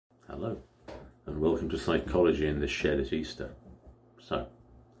Hello, and welcome to Psychology in the Shed at Easter. So,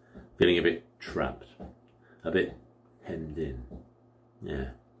 feeling a bit trapped, a bit hemmed in.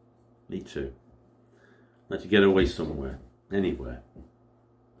 Yeah, me too. Like to get away somewhere, anywhere.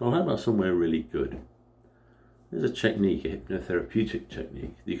 Well, how about somewhere really good? There's a technique, a hypnotherapeutic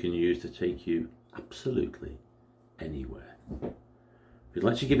technique that you can use to take you absolutely anywhere. If you'd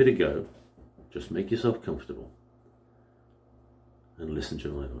like to give it a go, just make yourself comfortable and listen to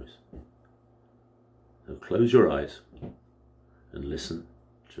my voice. So close your eyes and listen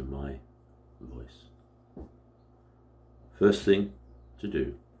to my voice. First thing to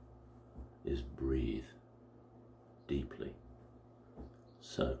do is breathe deeply.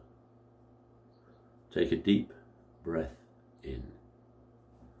 So, take a deep breath in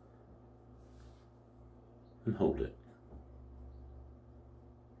and hold it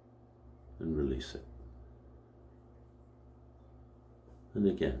and release it. And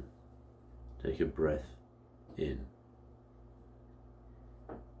again, take a breath in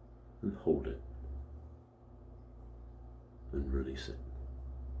and hold it and release it.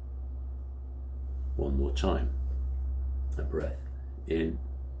 One more time, a breath in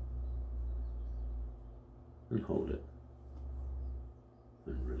and hold it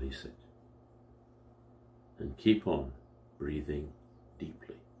and release it. And keep on breathing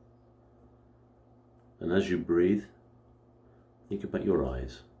deeply. And as you breathe, think about your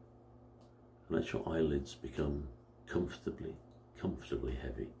eyes and let your eyelids become comfortably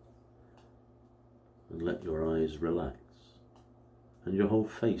heavy. And let your eyes relax and your whole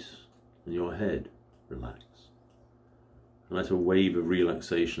face and your head relax. And let a wave of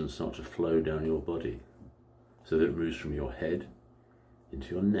relaxation start to flow down your body so that it moves from your head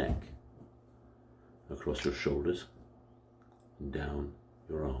into your neck, across your shoulders and down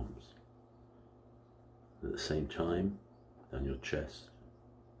your arms. At the same time, down your chest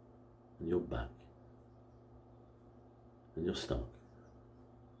and your back and your stomach.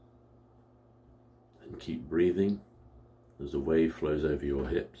 And keep breathing as the wave flows over your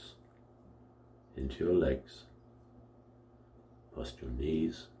hips, into your legs, past your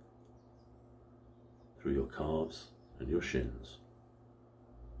knees, through your calves and your shins,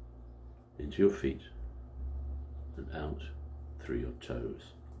 into your feet and out through your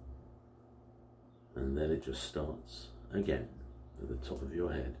toes. And then it just starts again at the top of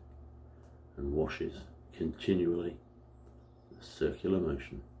your head and washes continually in a circular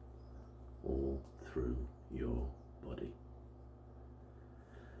motion all through your body.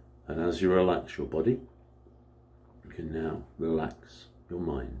 And as you relax your body, you can now relax your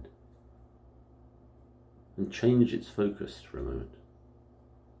mind and change its focus for a moment.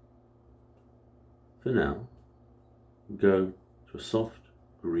 For now, go to a soft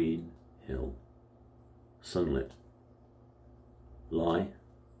green hill, sunlit. Lie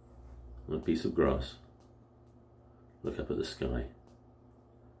on a piece of grass, look up at the sky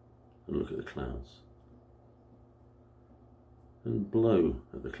and look at the clouds, and blow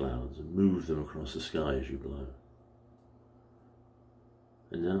at the clouds and move them across the sky as you blow.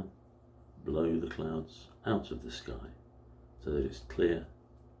 And now blow the clouds out of the sky so that it's clear,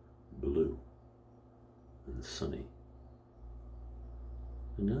 blue and sunny.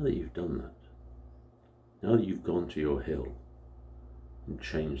 And now that you've done that, now that you've gone to your hill and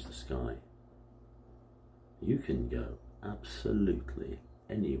changed the sky, you can go absolutely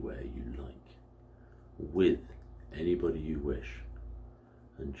anywhere you like, with anybody you wish,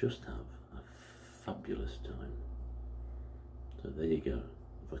 and just have a fabulous time. So there you go.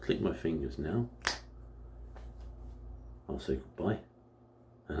 If I click my fingers now, I'll say goodbye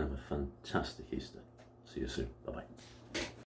and have a fantastic Easter. See you soon. Bye-bye.